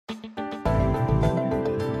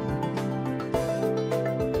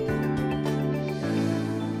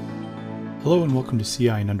Hello and welcome to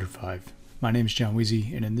CI in Under 5. My name is John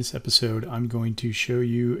Weezy, and in this episode I'm going to show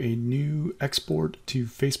you a new export to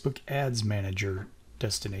Facebook Ads Manager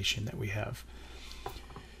destination that we have.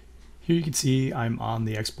 Here you can see I'm on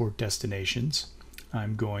the export destinations.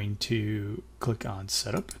 I'm going to click on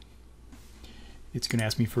Setup. It's going to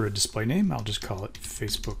ask me for a display name. I'll just call it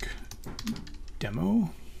Facebook Demo.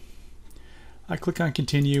 I click on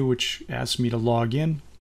Continue, which asks me to log in.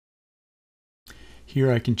 Here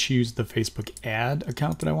I can choose the Facebook ad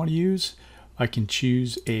account that I want to use. I can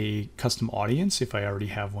choose a custom audience if I already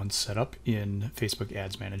have one set up in Facebook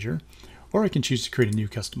Ads Manager, or I can choose to create a new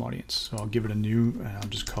custom audience. So I'll give it a new, and I'll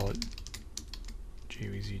just call it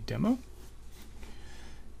JWeezy Demo.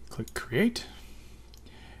 Click Create.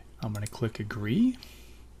 I'm going to click Agree.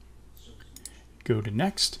 Go to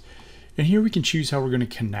Next. And here we can choose how we're going to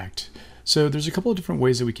connect. So there's a couple of different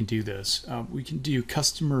ways that we can do this. We can do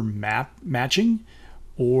customer matching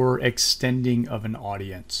or extending of an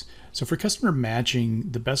audience. So for customer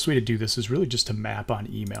matching, the best way to do this is really just to map on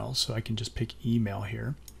email. So I can just pick email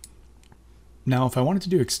here. Now, if I wanted to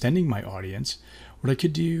do extending my audience, what I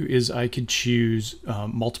could do is I could choose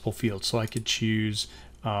multiple fields. So I could choose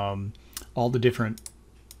all the different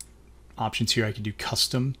options here. I could do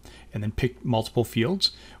custom and then pick multiple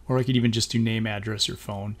fields, or I could even just do name, address, or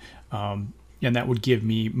phone. And that would give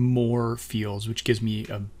me more fields, which gives me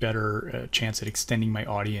a better chance at extending my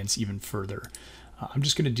audience even further. I'm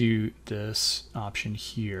just going to do this option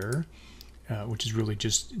here, which is really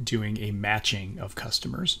just doing a matching of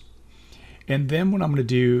customers. And then what I'm going to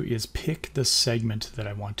do is pick the segment that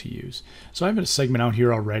I want to use. So I have a segment out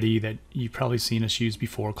here already that you've probably seen us use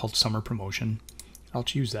before called Summer Promotion. I'll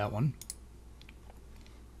choose that one.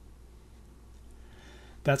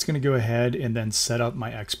 That's going to go ahead and then set up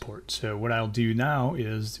my export. So what I'll do now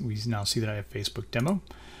is we now see that I have Facebook Demo.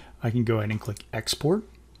 I can go ahead and click Export.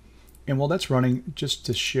 And while that's running, just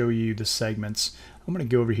to show you the segments, I'm going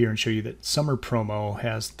to go over here and show you that Summer Promo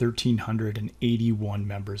has 1,381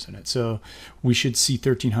 members in it. So we should see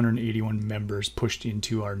 1,381 members pushed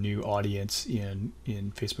into our new audience in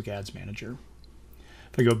Facebook Ads Manager.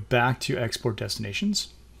 If I go back to Export Destinations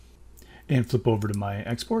and flip over to my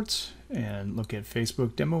exports and look at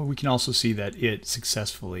Facebook Demo, we can also see that it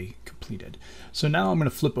successfully completed. So now I'm going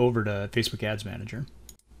to flip over to Facebook Ads Manager.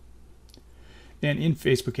 And in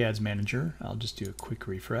Facebook Ads Manager, I'll just do a quick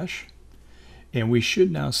refresh. And we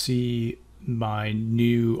should now see my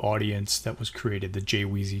new audience that was created, the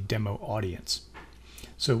JWeezy Demo audience.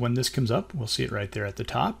 So when this comes up, we'll see it right there at the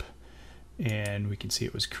top. And we can see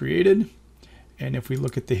it was created. And if we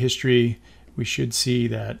look at the history, we should see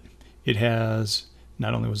that it has,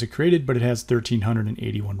 not only was it created, but it has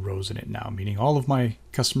 1,381 rows in it now, meaning all of my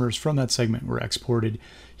customers from that segment were exported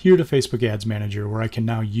here to Facebook Ads Manager, where I can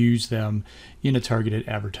now use them in a targeted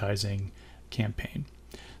advertising campaign.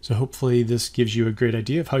 So hopefully this gives you a great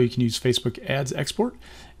idea of how you can use Facebook Ads Export.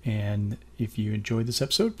 And if you enjoyed this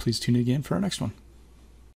episode, please tune in again for our next one.